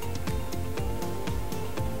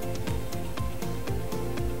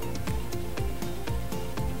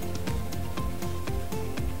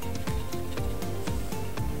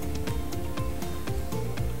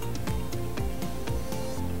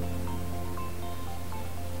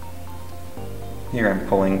 Here I'm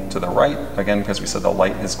pulling to the right, again because we said the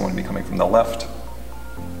light is going to be coming from the left.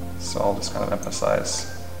 So I'll just kind of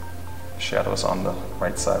emphasize the shadows on the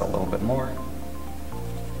right side a little bit more.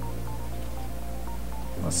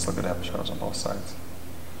 Let's look at the shadows on both sides.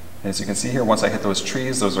 As you can see here, once I hit those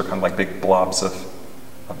trees, those are kind of like big blobs of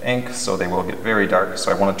ink, so they will get very dark.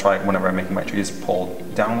 So I want to try, whenever I'm making my trees, pull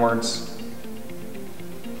downwards,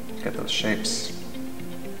 get those shapes.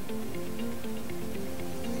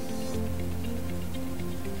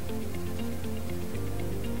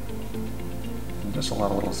 Just a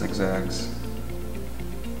lot of little zigzags.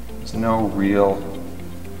 There's no real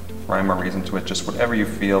rhyme or reason to it, just whatever you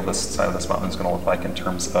feel this side of this mountain is going to look like in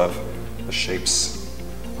terms of the shapes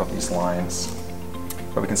of these lines.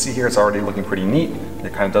 But we can see here it's already looking pretty neat.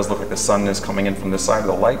 It kind of does look like the sun is coming in from this side,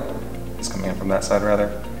 the light is coming in from that side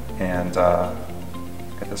rather, and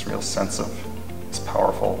get this real sense of this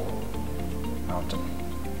powerful mountain.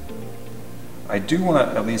 I do want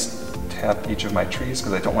to at least tap each of my trees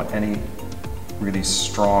because I don't want any really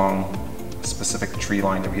strong, specific tree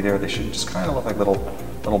line to be there. They should just kind of look like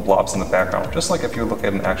little blobs in the background. Just like if you look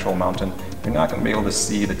at an actual mountain, you're not going to be able to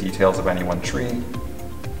see the details of any one tree.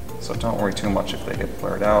 So don't worry too much if they get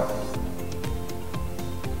blurred out.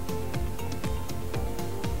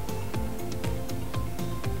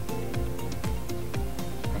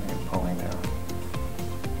 And pulling down.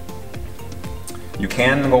 You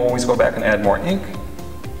can always go back and add more ink,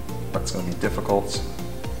 but it's going to be difficult to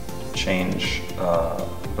change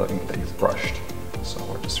the ink that you've brushed. So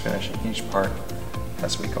we're just finishing each part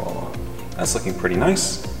as we go along. That's looking pretty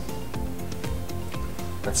nice.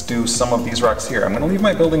 Let's do some of these rocks here. I'm going to leave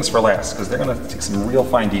my buildings for last because they're going to take some real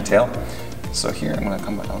fine detail. So here I'm going to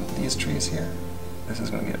come down these trees here. This is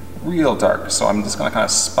going to get real dark. So I'm just going to kind of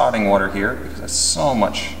spotting water here because there's so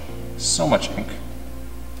much ink.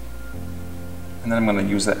 And then I'm going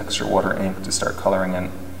to use that extra water ink to start coloring in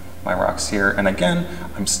my rocks here. And again,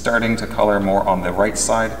 I'm starting to color more on the right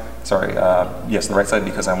side. Sorry, yes, the right side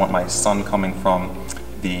because I want my sun coming from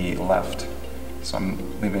the left. So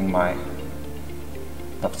I'm leaving my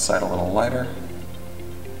left side a little lighter.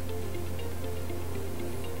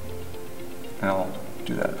 And I'll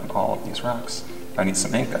do that on all of these rocks. If I need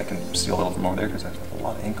some ink, I can steal a little from over there because I have a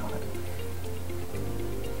lot of ink on it.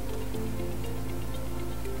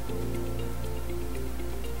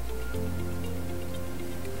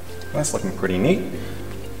 That's looking pretty neat.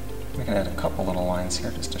 We can add a couple little lines here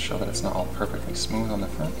just to show that it's not all perfectly smooth on the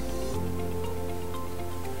front.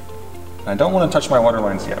 And I don't want to touch my water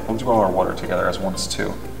lines yet. We'll do all our water together as once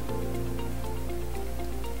too.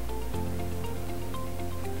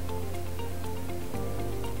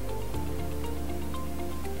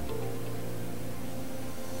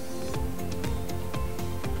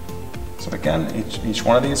 So again, each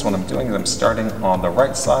one of these, what I'm doing is I'm starting on the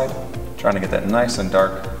right side, trying to get that nice and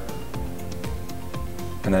dark,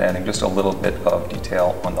 and then adding just a little bit of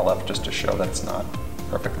detail on the left just to show that it's not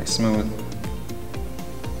perfectly smooth.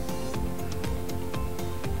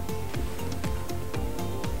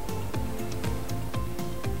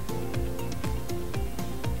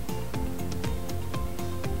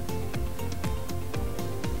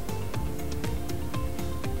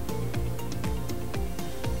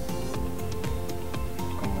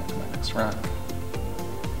 Going on to my next rock,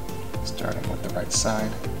 starting with the right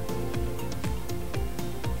side.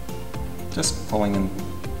 Just pulling in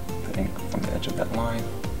the ink from the edge of that line.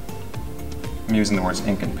 I'm using the words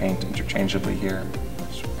ink and paint interchangeably here.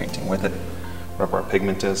 Just painting with it, wherever our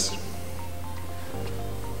pigment is.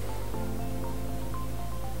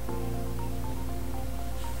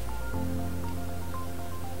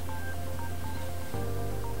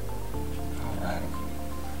 Alright.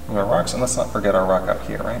 With our rocks, and let's not forget our rock out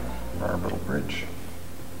here, right? For our little bridge.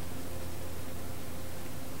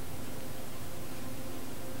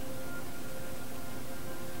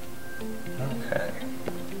 Okay,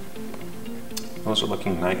 those are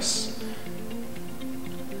looking nice.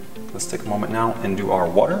 Let's take a moment now and do our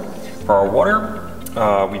water. For our water,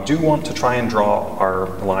 We do want to try and draw our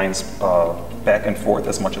lines back and forth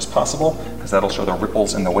as much as possible, because that'll show the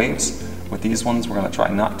ripples in the waves. With these ones, we're going to try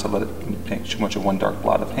not to let it take too much of one dark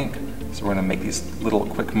blot of ink. So we're going to make these little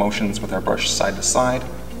quick motions with our brush side to side,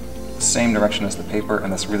 the same direction as the paper,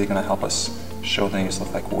 and that's really going to help us show these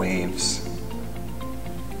look like waves.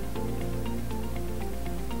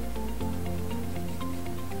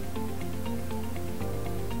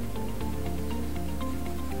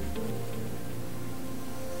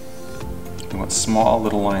 We want small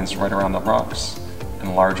little lines right around the rocks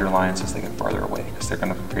and larger lines as they get farther away, because they're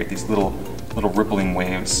going to create these little rippling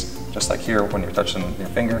waves, just like here when you're touching your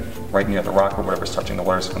finger right near the rock or whatever's touching the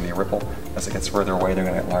water is going to be a ripple. As it gets further away, they're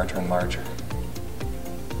going to get larger and larger.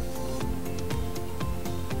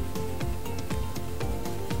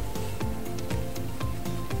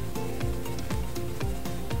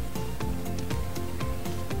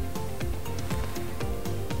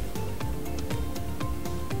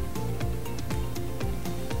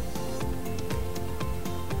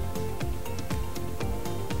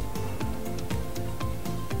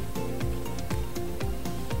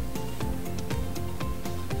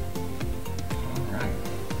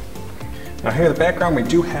 Now here in the background, we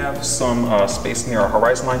do have some space near our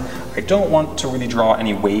horizon line. I don't want to really draw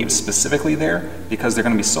any waves specifically there, because they're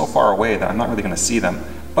going to be so far away that I'm not really going to see them.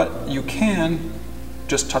 But you can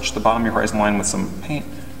just touch the bottom of your horizon line with some paint,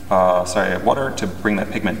 water to bring that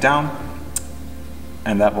pigment down,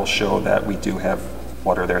 and that will show that we do have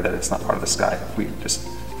water there, that it's not part of the sky. If we just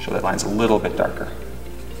show that line's a little bit darker.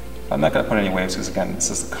 I'm not going to put any waves, because again, this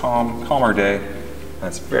is a calmer day, and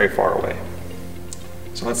it's very far away.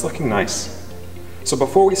 So that's looking nice. So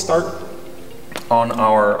before we start on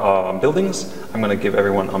our buildings, I'm going to give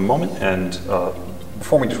everyone a moment, and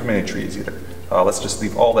before we do any trees either, let's just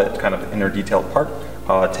leave all that kind of inner detailed part.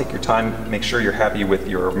 Take your time, make sure you're happy with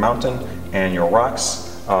your mountain and your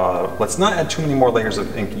rocks. Let's not add too many more layers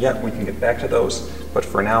of ink yet, we can get back to those, but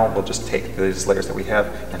for now we'll just take these layers that we have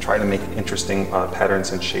and try to make interesting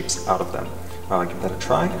patterns and shapes out of them. Give that a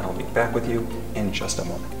try, and I'll be back with you in just a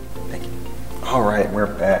moment. Thank you. All right, we're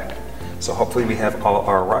back. So hopefully we have all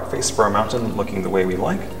our rock face for our mountain looking the way we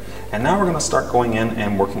like. And now we're going to start going in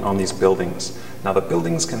and working on these buildings. Now the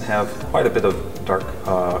buildings can have quite a bit of dark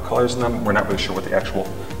colors in them. We're not really sure what the actual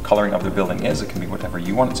coloring of the building is. It can be whatever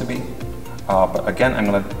you want it to be. But again, I'm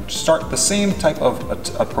going to start the same type of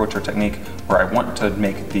approach or technique where I want to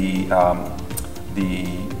make the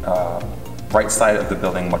right side of the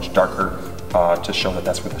building much darker to show that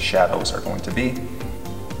that's where the shadows are going to be.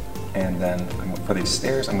 And then for these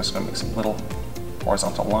stairs, I'm just going to make some little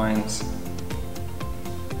horizontal lines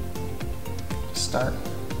to start.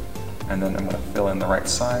 And then I'm going to fill in the right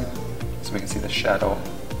side so we can see the shadow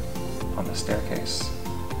on the staircase.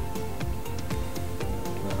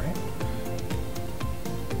 All right.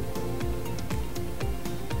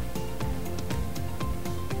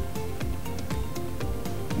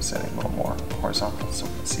 I'm setting a little more horizontal so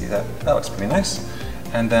we can see that. That looks pretty nice.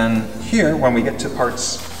 And then here, when we get to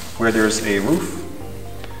parts where there's a roof,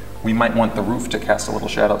 we might want the roof to cast a little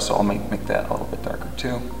shadow, so I'll make that a little bit darker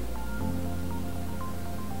too.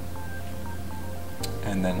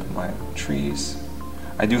 And then my trees.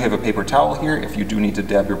 I do have a paper towel here. If you do need to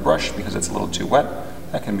dab your brush because it's a little too wet,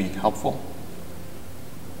 that can be helpful.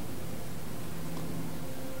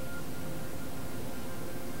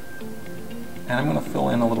 And I'm going to fill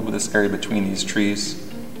in a little bit of this area between these trees,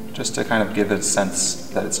 just to kind of give it a sense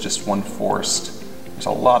that it's just one forest. There's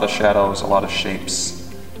a lot of shadows, a lot of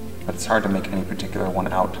shapes, but it's hard to make any particular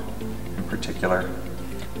one out in particular.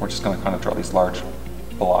 We're just going to kind of draw these large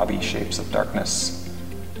blobby shapes of darkness,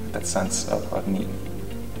 with that sense of a neat,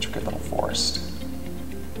 intricate little forest.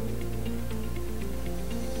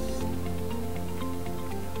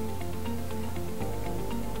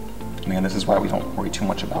 And again, this is why we don't worry too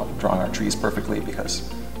much about drawing our trees perfectly,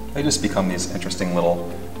 because they just become these interesting little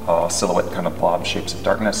silhouette kind of blob shapes of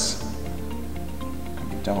darkness.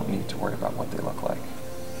 And we don't need to worry about what they look like.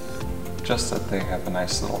 Just that they have a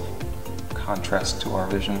nice little contrast to our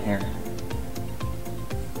vision here.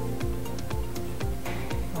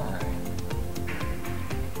 Alright.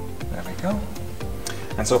 There we go.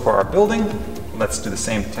 And so for our building, let's do the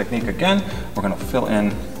same technique again. We're going to fill in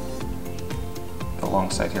the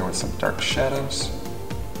long side here with some dark shadows,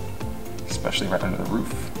 especially right under the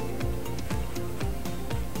roof.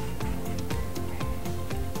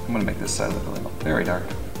 I'm going to make this side of the building look very dark.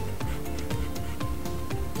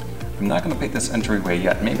 I'm not going to paint this entryway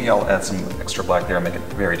yet. Maybe I'll add some extra black there and make it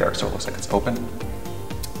very dark so it looks like it's open.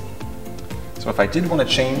 So if I did want to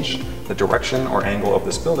change the direction or angle of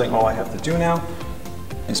this building, all I have to do now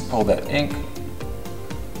is pull that ink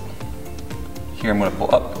Here I'm going to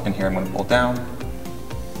pull up, and here I'm going to pull down.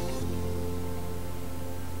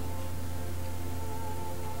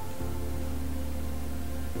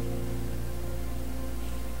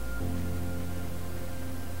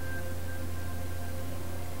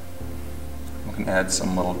 We can add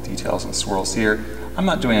some little details and swirls here. I'm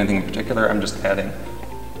not doing anything in particular, I'm just adding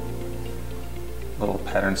little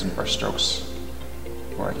patterns and brush strokes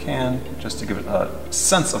where I can, just to give it a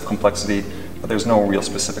sense of complexity, but there's no real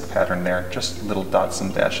specific pattern there, just little dots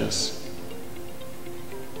and dashes.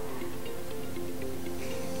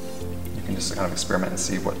 You can just kind of experiment and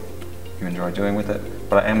see what you enjoy doing with it,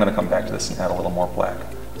 but I am going to come back to this and add a little more black,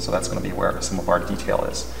 so that's going to be where some of our detail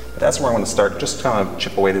is. But that's where I want to start, just kind of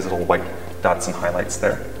chip away these little white dots and highlights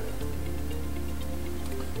there.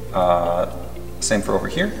 Same for over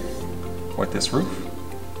here with this roof.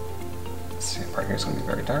 This part here is going to be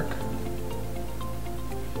very dark,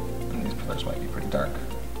 and these pillars might be pretty dark.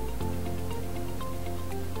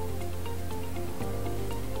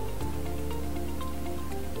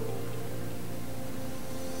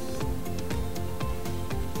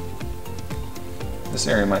 This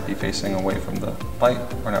area might be facing away from the light,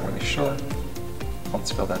 we're not really sure.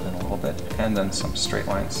 Let's fill that in a little bit, and then some straight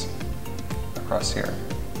lines across here.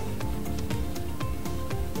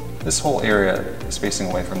 This whole area is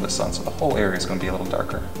facing away from the sun, so the whole area is going to be a little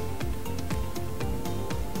darker.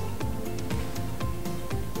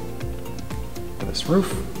 For this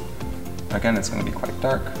roof, again, it's going to be quite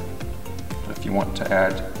dark, but if you want to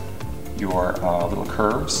add your little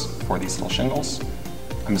curves for these little shingles,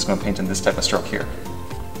 I'm just going to paint in this type of stroke here.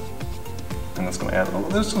 And that's going to add a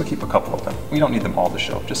little, just going to keep a couple of them. We don't need them all to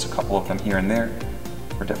show, just a couple of them here and there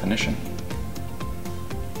for definition.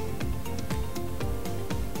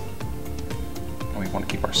 And we want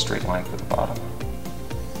to keep our straight line for the bottom.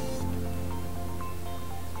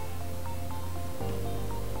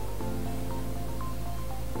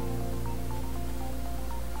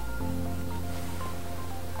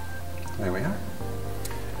 There we are.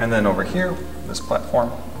 And then over here, this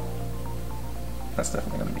platform, that's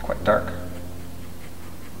definitely going to be quite dark.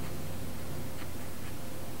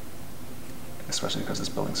 Especially because this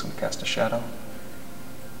building's going to cast a shadow.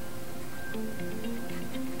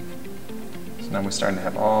 So now we're starting to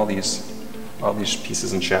have all these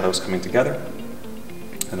pieces and shadows coming together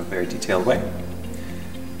in a very detailed way.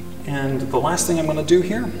 And the last thing I'm going to do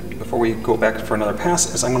here, before we go back for another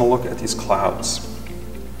pass, is I'm going to look at these clouds.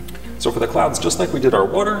 So for the clouds, just like we did our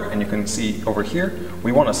water, and you can see over here,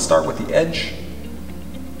 we want to start with the edge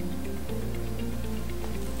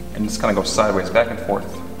and just kind of go sideways, back and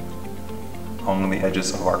forth on the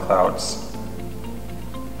edges of our clouds.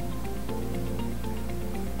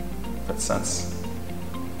 That sense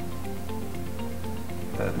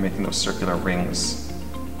that making those circular rings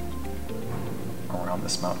around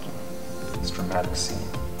this mountain, this dramatic scene.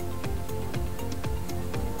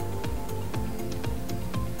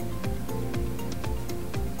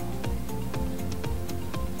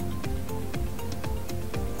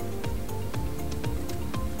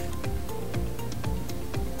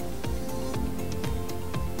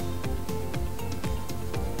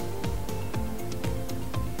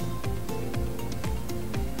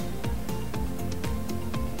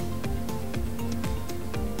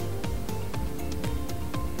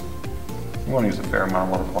 You want to use a fair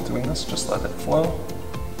amount of water while doing this, just let it flow.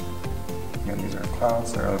 Again, these are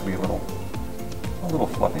clouds, they'll be a little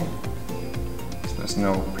fluffy. So there's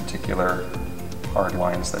no particular hard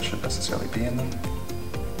lines that should necessarily be in them.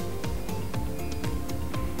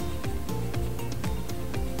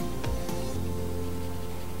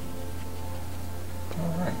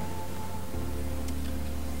 Alright.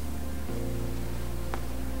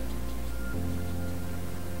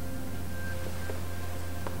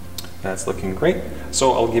 That's looking great.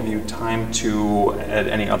 So I'll give you time to add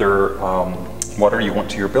any other water you want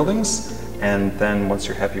to your buildings, and then once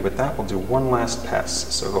you're happy with that, we'll do one last pass.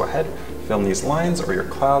 So go ahead, fill in these lines or your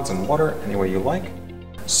clouds and water any way you like.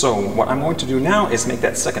 So what I'm going to do now is make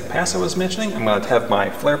that second pass I was mentioning. I'm going to have my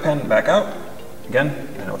flare pen back out. Again,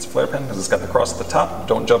 I know it's a flare pen because it's got the cross at the top.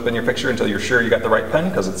 Don't jump in your picture until you're sure you got the right pen,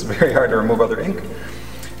 because it's very hard to remove other ink.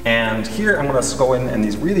 And here I'm going to go in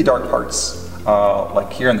these really dark parts,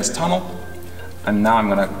 like here in this tunnel, and now I'm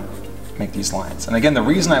going to make these lines. And again, the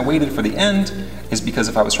reason I waited for the end is because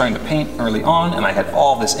if I was trying to paint early on and I had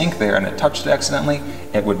all this ink there and it touched it accidentally,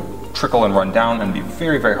 it would trickle and run down and be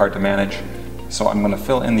very, very hard to manage. So I'm going to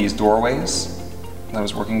fill in these doorways that I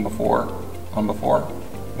was working before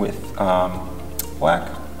with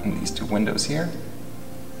black, and these two windows here.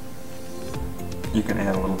 You can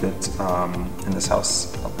add a little bit in this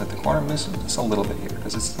house up at the corner, just a little bit here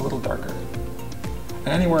because it's a little darker. And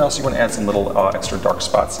anywhere else you want to add some little extra dark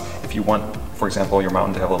spots. If you want, for example, your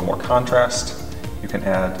mountain to have a little more contrast, you can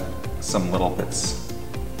add some little bits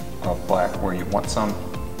of black where you want some,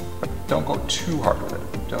 but don't go too hard with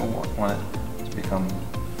it. You don't want it to become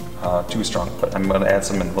too strong. But I'm going to add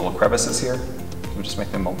some in little crevices here. We'll just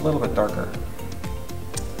make them a little bit darker.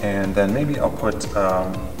 And then maybe I'll put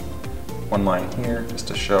one line here just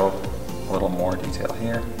to show a little more detail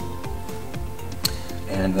here.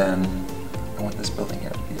 And then I want this building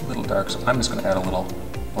here to be a little dark, so I'm just going to add a little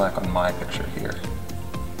black on my picture here.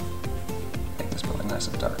 Make this building nice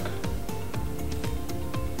and dark.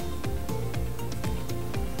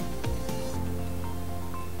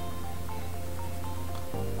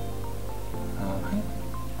 Alright.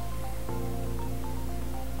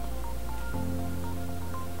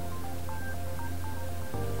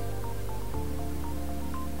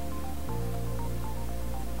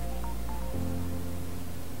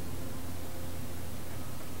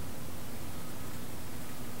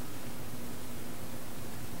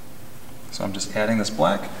 So I'm just adding this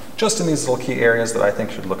black just in these little key areas that I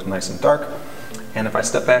think should look nice and dark. And if I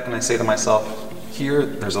step back and I say to myself, here,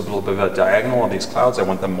 there's a little bit of a diagonal of these clouds, I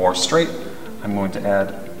want them more straight, I'm going to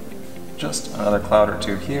add just another cloud or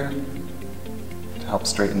two here to help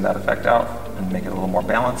straighten that effect out and make it a little more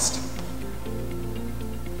balanced.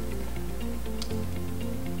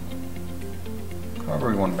 However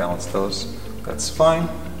we want to balance those, that's fine.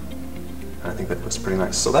 I think that looks pretty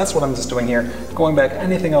nice. So that's what I'm just doing here. Going back,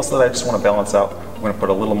 anything else that I just want to balance out, I'm going to put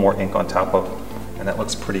a little more ink on top of, and that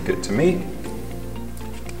looks pretty good to me.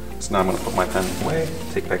 So now I'm going to put my pen away,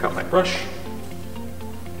 take back out my brush.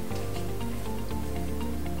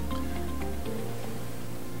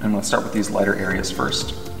 I'm going to start with these lighter areas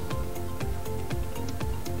first.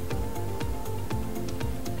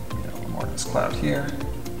 A little more of this cloud here.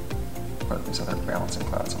 Put these other balancing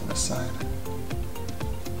clouds on this side.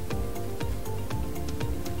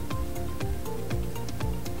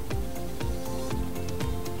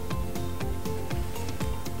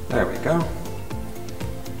 There we go.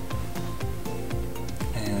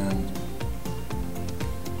 And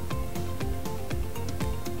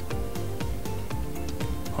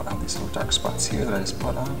put out these little dark spots here that I just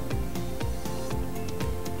put on.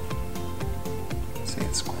 See,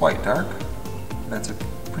 it's quite dark. That's a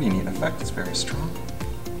pretty neat effect. It's very strong.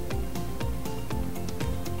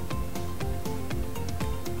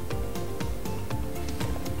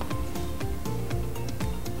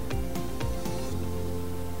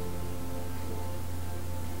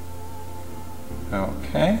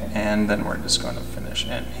 Okay, and then we're just going to finish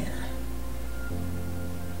in here.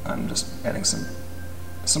 I'm just adding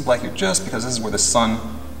some black here just because this is where the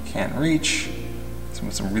sun can't reach.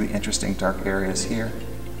 Some really interesting dark areas here.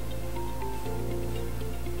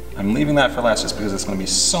 I'm leaving that for last just because it's going to be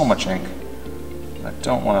so much ink. I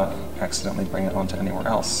don't want to accidentally bring it onto anywhere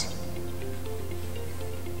else.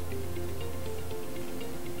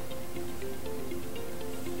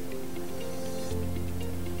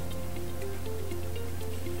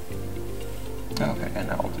 Okay, and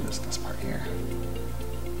now I'll do this part here.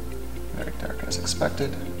 Very dark as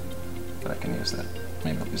expected, but I can use that.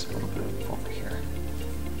 Maybe I'll use a little bit of over here.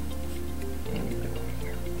 Maybe a bit over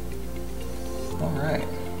here. All right.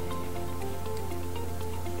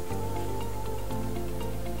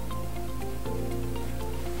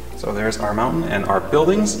 So there's our mountain and our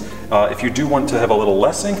buildings. If you do want to have a little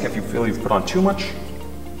less ink, if you feel you've put on too much,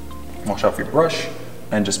 wash off your brush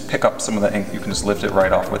and just pick up some of the ink. You can just lift it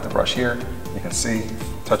right off with the brush here. You can see,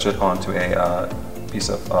 touch it onto a piece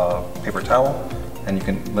of paper towel, and you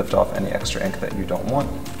can lift off any extra ink that you don't want.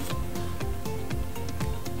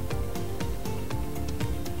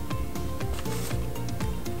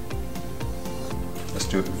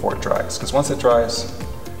 Just do it before it dries, because once it dries,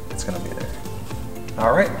 it's going to be there.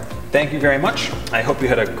 All right. Thank you very much. I hope you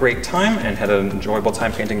had a great time and had an enjoyable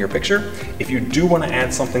time painting your picture. If you do want to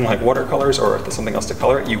add something like watercolors or something else to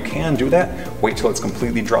color it, you can do that. Wait till it's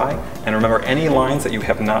completely dry. And remember, any lines that you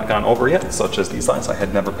have not gone over yet, such as these lines, I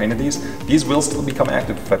had never painted these will still become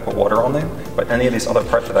active if I put water on them. But any of these other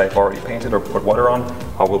parts that I've already painted or put water on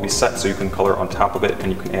will be set, so you can color on top of it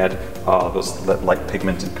and you can add those light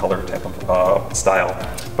pigmented color type of style.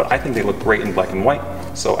 But I think they look great in black and white,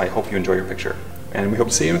 so I hope you enjoy your picture. And we hope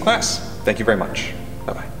to see you in class. Thank you very much.